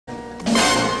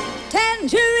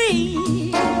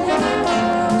tangerine.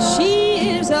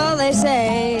 She is all they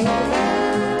say.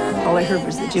 All I heard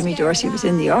was that Jimmy Dorsey was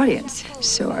in the audience.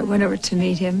 So I went over to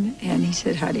meet him, and he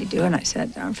said, "How do you do?" And I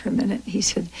sat down for a minute. He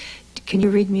said, "Can you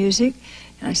read music?"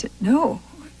 And I said, "No."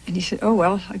 And he said, "Oh,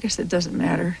 well, I guess it doesn't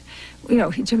matter." You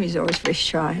know, Jimmy's always very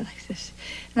shy like this.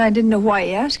 And I didn't know why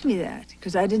he asked me that,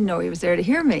 because I didn't know he was there to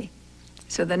hear me.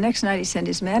 So the next night he sent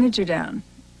his manager down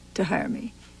to hire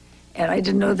me. And I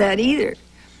didn't know that either.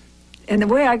 And the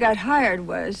way I got hired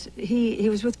was, he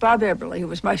was with Bob Eberly, who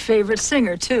was my favorite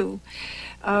singer, too.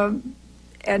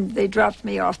 And they dropped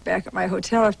me off back at my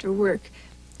hotel after work.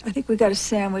 I think we got a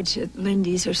sandwich at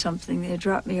Lindy's or something. They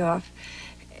dropped me off.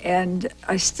 And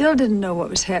I still didn't know what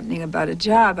was happening about a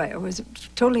job. I was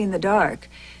totally in the dark.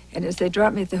 And as they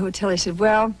dropped me at the hotel, he said,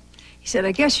 "Well," he said,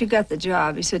 "I guess you got the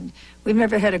job." He said, "We've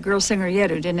never had a girl singer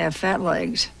yet who didn't have fat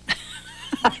legs."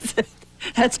 I said,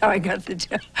 "That's how I got the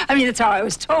job." I mean, that's how I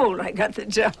was told I got the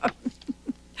job.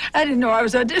 I didn't know I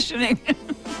was auditioning.